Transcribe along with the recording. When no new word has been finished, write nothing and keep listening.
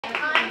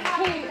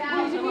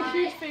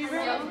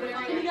Stop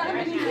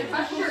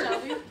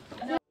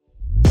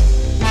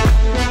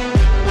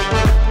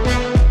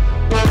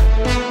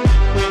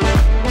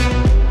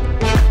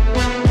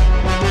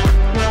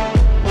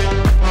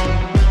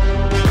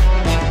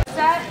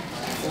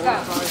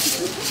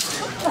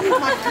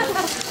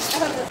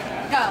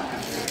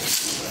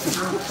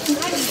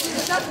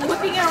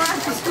whipping it around.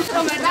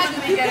 Oh my God,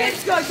 you get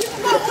it. Go.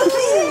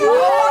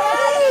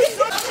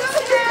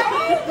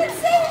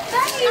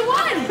 You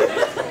won.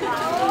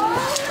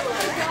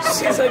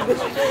 She's like this.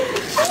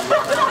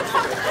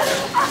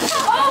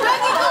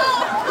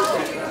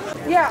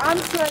 Yeah, I'm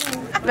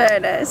sweating. Very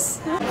nice.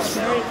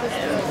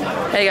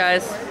 Hey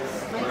guys,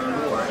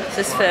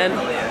 this is Finn.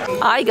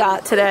 I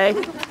got today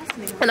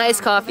an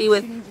iced coffee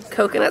with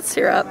coconut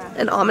syrup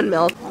and almond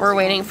milk. We're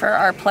waiting for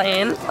our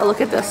plane. Oh,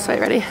 look at this. Wait,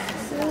 ready?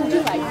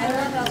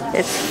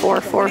 It's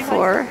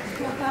 444.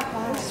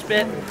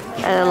 Spit.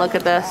 And then look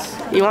at this.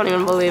 You won't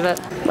even believe it.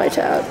 My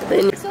child.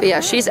 But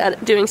yeah, she's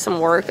doing some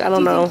work. I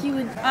don't know.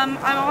 I'm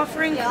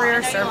offering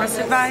career service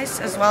advice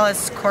as well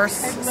as course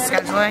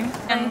scheduling.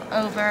 And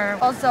over.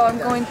 Also, I'm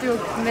going through a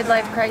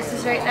midlife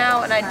crisis right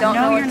now, and I don't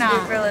know what to do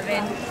for a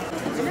living.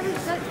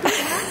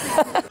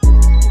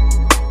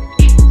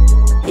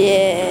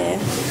 Yeah.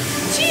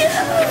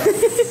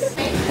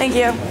 Thank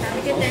you. Have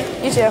a good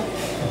day. You too.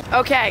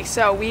 Okay,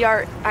 so we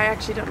are, I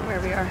actually don't know where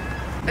we are.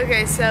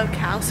 Okay, so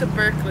Cal, so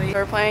Berkeley.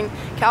 We're playing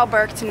Cal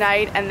Burke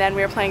tonight, and then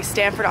we are playing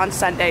Stanford on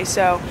Sunday.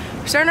 So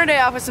we're starting our day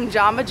off with some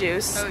Jamba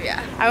Juice. Oh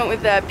yeah. I went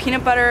with the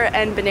peanut butter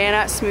and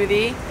banana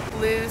smoothie.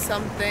 Blue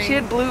something. She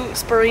had blue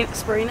spirina?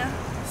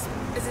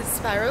 Is it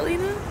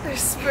spirulina? There's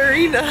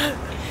spirina.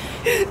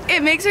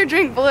 It makes her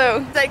drink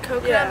blue. It's like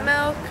coconut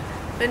milk,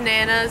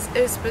 bananas.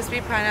 It was supposed to be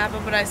pineapple,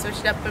 but I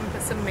switched it up and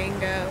put some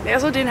mango. They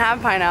also didn't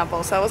have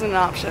pineapple, so that wasn't an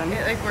option.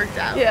 It like worked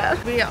out.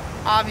 Yeah. We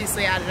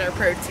obviously added our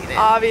protein in.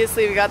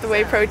 Obviously, we got the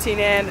whey protein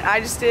in. I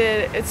just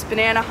did, it's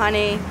banana,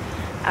 honey,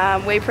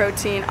 whey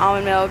protein,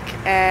 almond milk,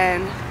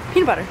 and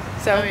peanut butter.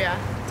 So, oh yeah.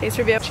 Taste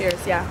review.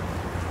 Cheers, yeah.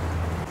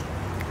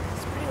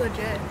 It's pretty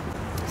legit.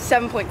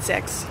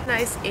 7.6.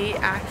 Nice 8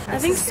 actually. I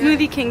think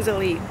Smoothie King's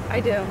elite. I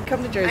do.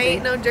 Come to Jersey. I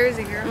ain't no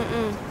Jersey girl.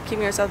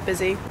 Keeping yourself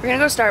busy. We're gonna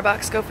go to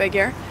Starbucks, go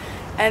figure.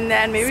 And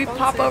then maybe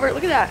pop over,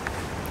 look at that.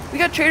 We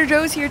got Trader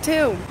Joe's here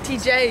too.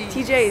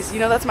 TJ's, you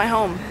know that's my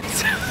home.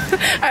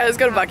 Alright, let's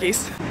go to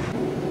Buc-ee's.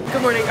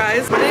 Good morning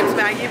guys, my name's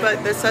Maggie,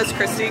 but this says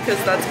Christy because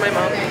that's my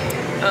mom.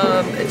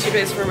 And she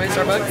pays for my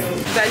Starbucks.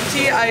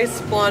 Venti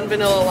iced blonde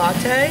vanilla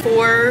latte,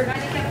 4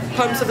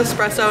 pumps of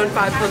espresso and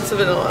 5 pumps of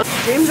vanilla.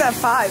 James at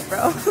 5,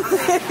 bro.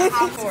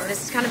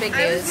 This is kind of big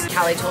news.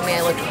 Callie told me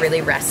I looked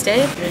really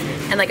rested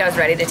and like I was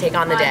ready to take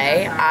on the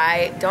day.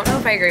 I don't know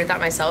if I agree with that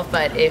myself,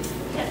 but if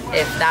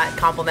that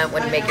compliment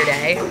wouldn't make your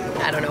day,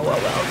 I don't know what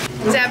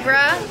will.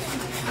 Deborah,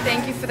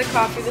 thank you for the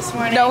coffee this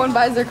morning. No one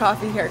buys their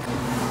coffee here.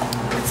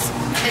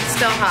 It's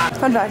still hot.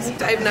 Fun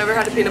fact. I've never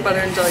had a peanut butter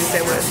and jelly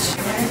sandwich.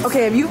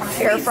 Okay, have you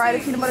air fried a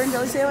peanut butter and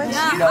jelly sandwich?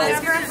 Yeah, No.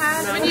 I've never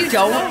had. When you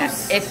don't,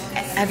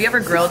 have you ever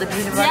grilled a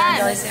peanut butter and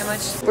jelly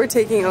sandwich? We're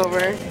taking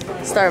over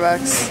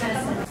Starbucks.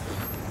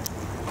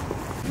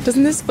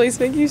 Doesn't this place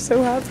make you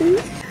so happy?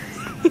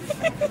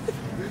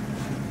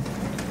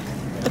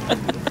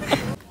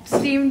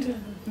 Steamed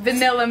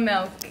vanilla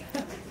milk.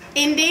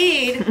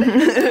 Indeed.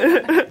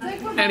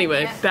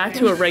 Anyway, back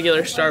to a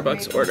regular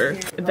Starbucks order.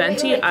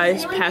 Venti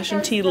iced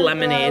passion tea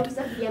lemonade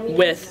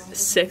with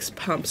 6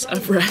 pumps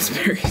of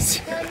raspberry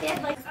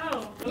syrup.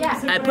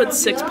 I put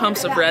 6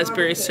 pumps of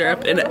raspberry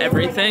syrup in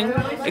everything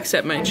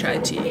except my chai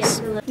teas.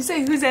 You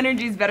say whose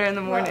energy is better in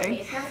the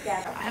morning?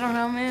 I don't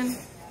know, man.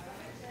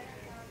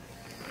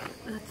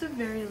 That's a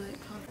very late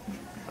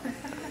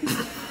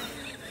compliment.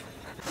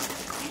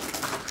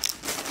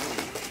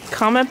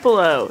 Comment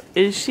below,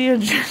 is she a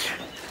ginger?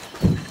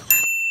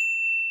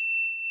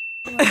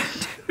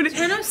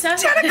 Turn up 7.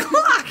 10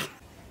 o'clock!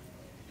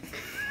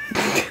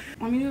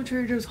 Let me do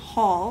Trader Joe's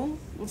haul.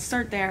 Let's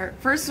start there.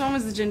 First one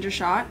was the ginger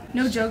shot.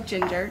 No joke,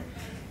 ginger.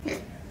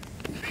 It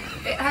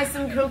has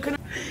some coconut.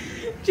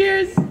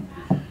 Cheers!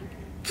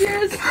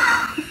 Cheers!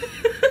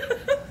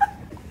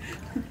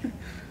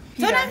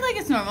 Don't act like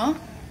it's normal.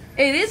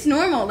 It is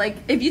normal. Like,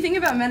 if you think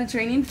about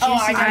Mediterranean food,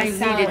 I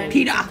needed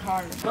pita.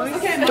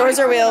 Doors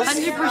or wheels?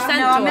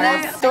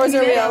 100% Doors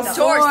or wheels?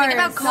 Doors. Think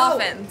about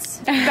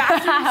coffins.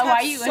 Why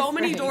are you So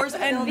many doors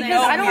and Because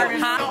no I don't.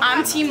 mirrors.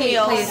 I'm team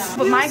wheels.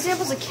 But my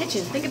example is a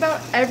kitchen. Think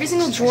about every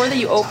single drawer that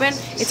you open.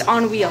 It's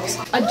on wheels.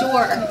 a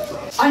door.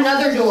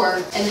 Another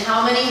door. And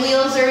how many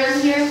wheels are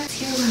in here?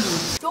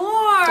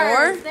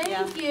 Door?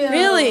 Thank you.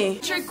 Really?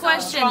 Trick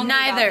question.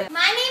 Neither.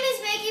 My name is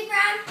Maggie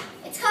Brown.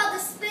 It's called the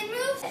Spin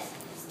Move.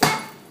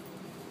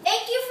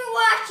 Thank you for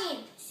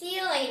watching. See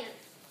you later.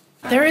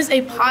 There is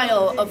a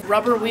pile of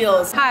rubber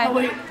wheels. Hi,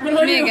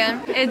 me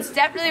again. It's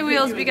definitely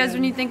wheels because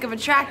when you think of a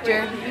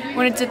tractor,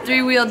 when it's a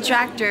 3-wheeled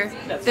tractor,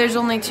 there's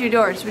only 2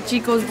 doors, which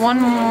equals 1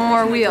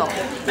 more wheel.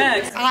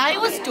 I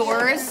was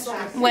doors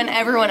when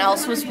everyone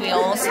else was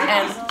wheels,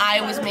 and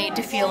I was made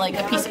to feel like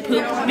a piece of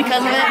poop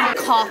because of it.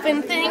 The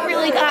coffin thing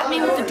really got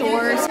me with the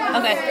doors.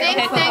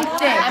 Okay, Think.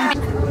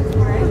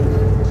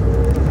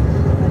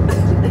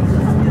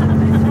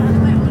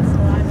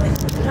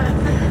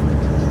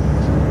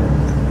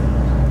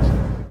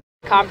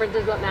 Conference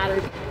is what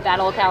matters.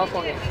 Battle of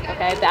California,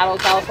 okay? Battle of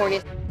California.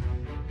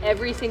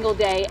 Every single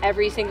day,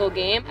 every single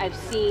game, I've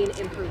seen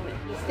improvement.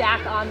 You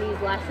stack on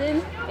these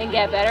lessons and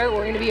get better,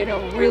 we're gonna be in a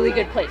really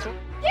good place.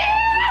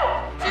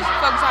 Just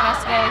focus on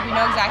us today. We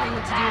know exactly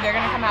what to do. They're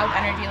gonna come out with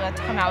energy.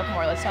 Let's come out with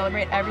more. Let's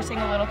celebrate every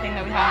single little thing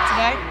that we have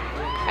today.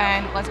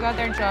 And let's go out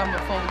there and show them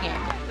we're full of the game.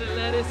 The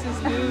lettuce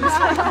is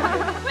loose.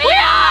 We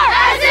are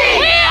SC!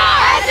 We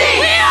are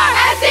SC! We are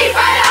SC!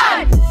 Fight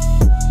on!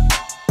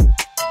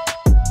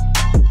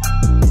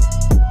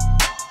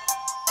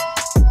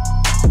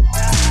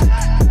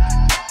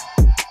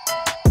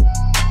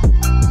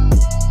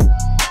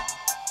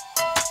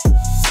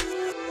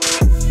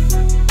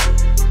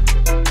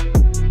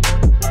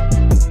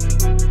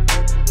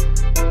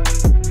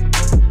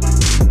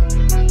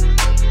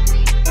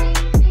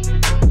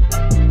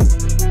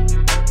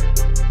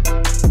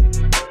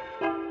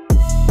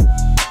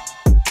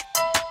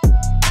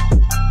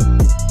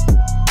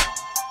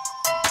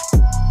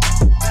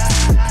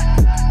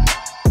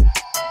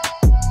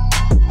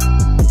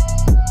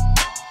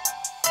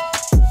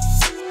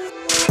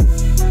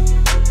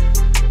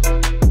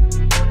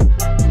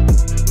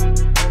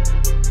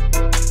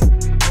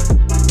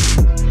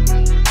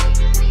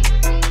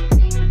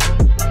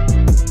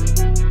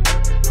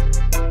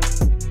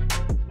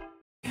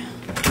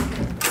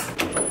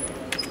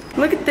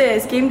 Look at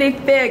this, game day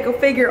fit, go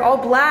figure, all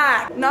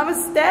black,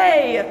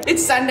 namaste.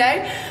 It's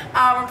Sunday,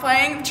 we're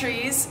playing the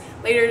trees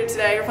later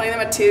today, we're playing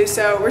them at 2,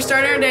 so we're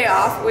starting our day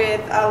off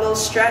with a little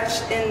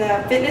stretch in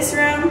the fitness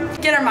room,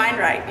 get our mind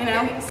right, you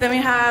know. Then we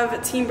have a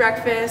team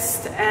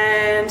breakfast,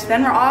 and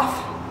then we're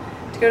off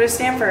to go to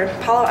Stanford,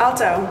 Palo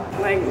Alto.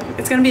 Like,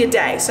 it's gonna be a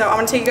day, so I'm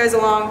gonna take you guys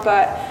along,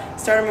 but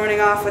start our morning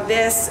off with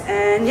this,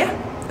 and yeah,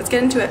 let's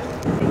get into it.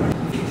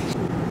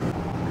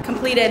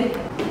 Completed,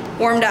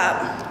 warmed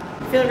up.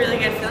 Feel really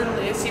good, feeling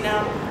loose, you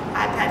know.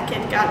 iPad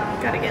kid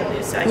gotta get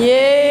loose. So I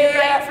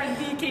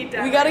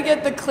Yeah, we gotta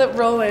get the clip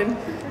rolling.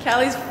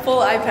 Callie's full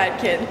iPad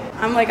kid.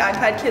 I'm like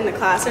iPad kid in the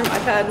classroom,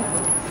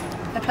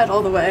 iPad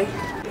all the way.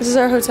 This is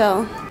our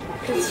hotel.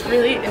 It's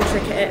really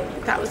intricate.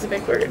 That was a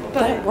big word,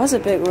 but That was a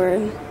big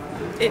word.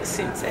 it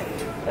suits it.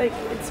 Like,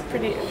 it's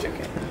pretty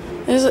intricate.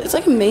 It's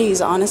like a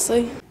maze,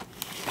 honestly.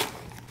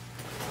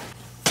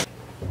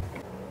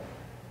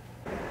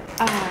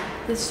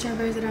 The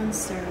strawberries are on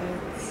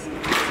steroids.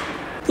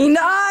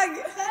 Enog!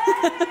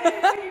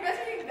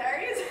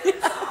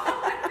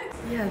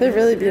 Yeah, They're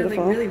really beautiful.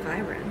 They're like really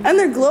vibrant. And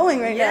they're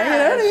glowing right now, you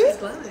know what I mean?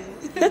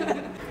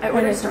 Glowing. I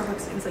ordered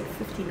Starbucks, it was like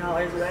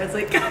 $15, and I was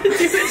like, gotta do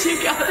what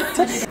you gotta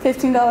do.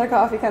 $15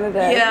 coffee kind of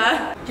day.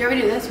 Yeah. Do you ever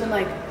do this when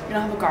like you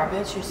don't have a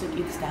garbage, you just like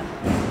eat the stem?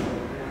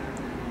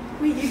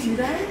 Wait, you do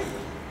that?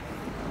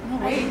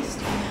 Okay,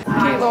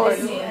 Lord.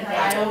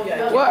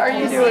 What are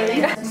you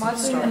doing? I'm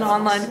watching an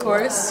online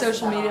course,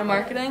 social media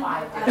marketing.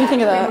 What do you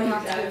think of that?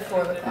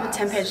 A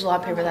 10-page law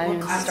paper that I haven't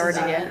even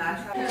started yet.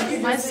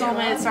 My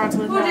soulmate starts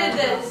with Who did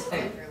this?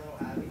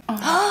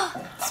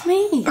 It's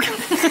me.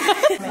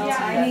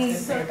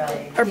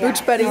 Our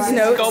Booch Buddies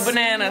notes. Go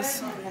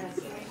bananas.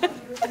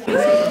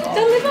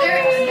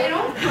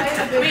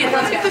 Wait,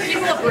 let's get the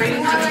people up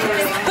rating.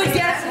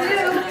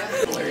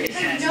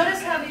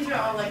 Notice how these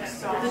are all like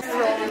soft.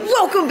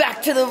 Welcome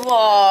back to the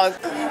vlog.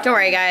 Don't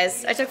worry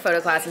guys, I took photo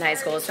class in high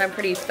school, so I'm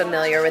pretty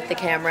familiar with the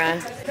camera.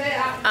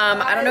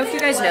 I don't know if you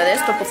guys know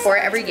this, but before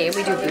every game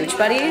we do Booch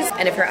Buddies.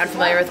 And if you're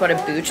unfamiliar with what a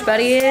Booch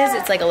Buddy is,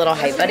 it's like a little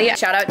hype buddy.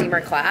 Shout out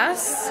Deemer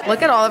class.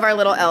 Look at all of our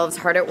little elves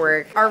hard at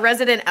work. Our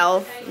resident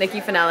elf, Nikki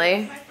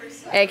Finelli,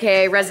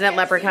 aka Resident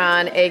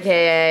Leprechaun,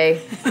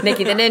 aka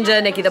Nikki the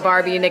Ninja, Nikki the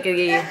Barbie,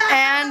 Nikki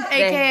And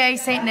AKA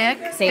Saint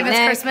Nick. Saint if Nick.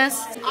 it's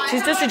Christmas.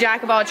 She's just a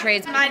jack of all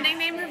trades. My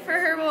nickname for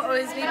her will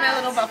always be my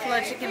little buffalo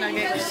chicken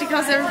nugget. She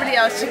calls everybody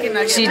else chicken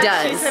nugget. She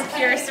does. She's the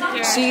purest of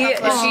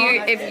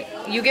pure.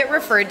 If you get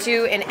referred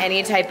to in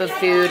any type of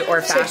food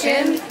or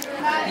fashion,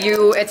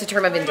 it's a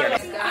term of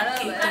endearment.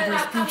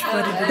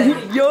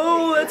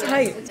 Yo, that's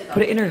hype.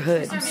 Put it in her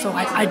hood. So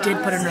I did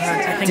put it in her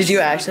hood. I think Did you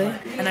actually?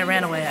 And I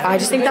ran away. I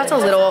just think that's a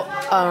little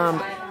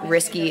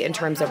risky in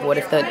terms of what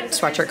if the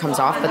sweatshirt comes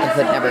off but the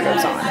hood never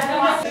goes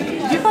on.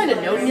 Did you find a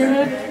note in your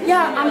hood?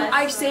 Yeah,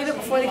 I save it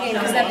before the game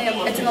because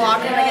then it's in the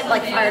locker and I get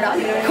like fired up.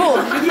 Cool.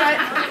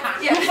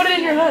 Yeah. Who put it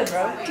in your hood,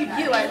 bro? Dude,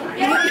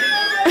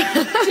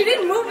 she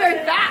didn't move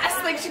very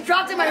fast. Like she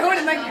dropped in my hood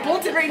and like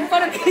bolted right in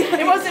front of me.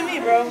 It wasn't me,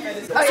 bro.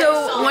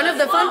 So one of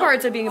the fun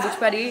parts of being a Booch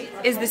Buddy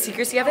is the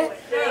secrecy of it.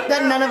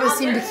 That none of us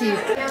seem to keep.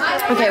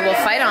 Okay, well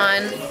fight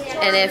on.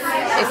 And if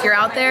you're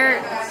out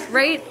there,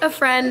 write a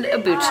friend a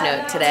Booch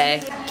note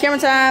today. Camera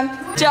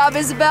time. Job,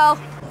 Isabel.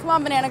 Come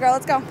on, banana girl,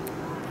 let's go.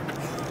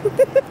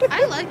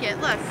 I like it.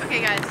 Look, okay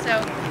guys,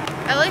 so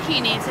I like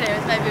Heaney today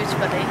with my Booch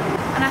Buddy.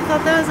 And I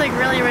thought that was like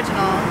really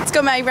original. Let's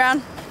go, Maggie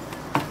Brown.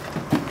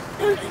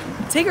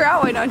 Take her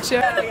out, why don't you?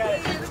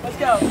 Let's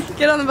go.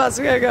 Get on the bus,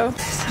 we gotta go.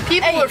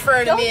 People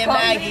refer to me and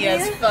Maggie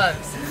as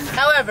fucks.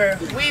 However,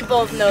 we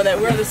both know that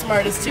we're the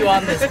smartest two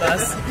on this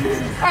bus.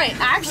 Alright,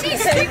 actually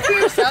speak for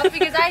yourself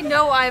because I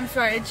know I'm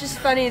smart. It's just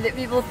funny that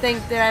people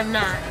think that I'm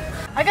not.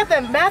 I got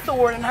that math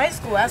award in high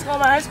school. Ask all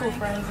my high school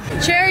friends.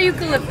 Cherry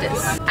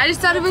eucalyptus. I just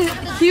thought of a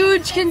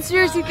huge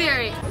conspiracy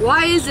theory.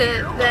 Why is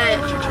it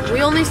that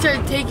we only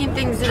start taking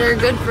things that are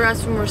good for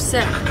us when we're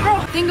sick?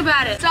 Think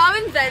about it. So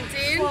I'm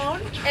inventing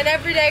an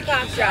everyday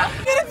cough drop.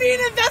 I'm gonna be an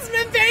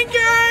investment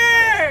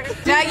banker!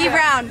 Maggie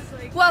Brown.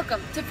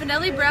 Welcome to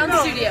Finelli Brown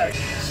Studios.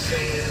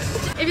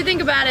 If you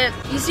think about it,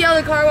 you see all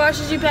the car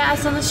washes you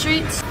pass on the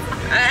streets?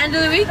 At the end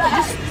of the week, you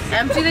just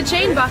empty the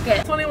chain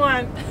bucket.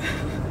 21.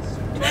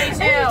 22.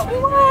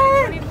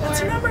 21. What's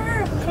your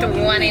number?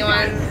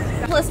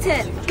 21. Plus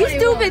 10. You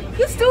stupid.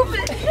 You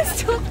stupid. You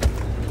stupid.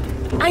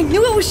 I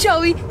knew it was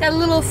Shelby. That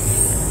little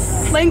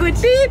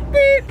language. Beep,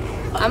 beep.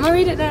 I'm gonna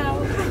read it now.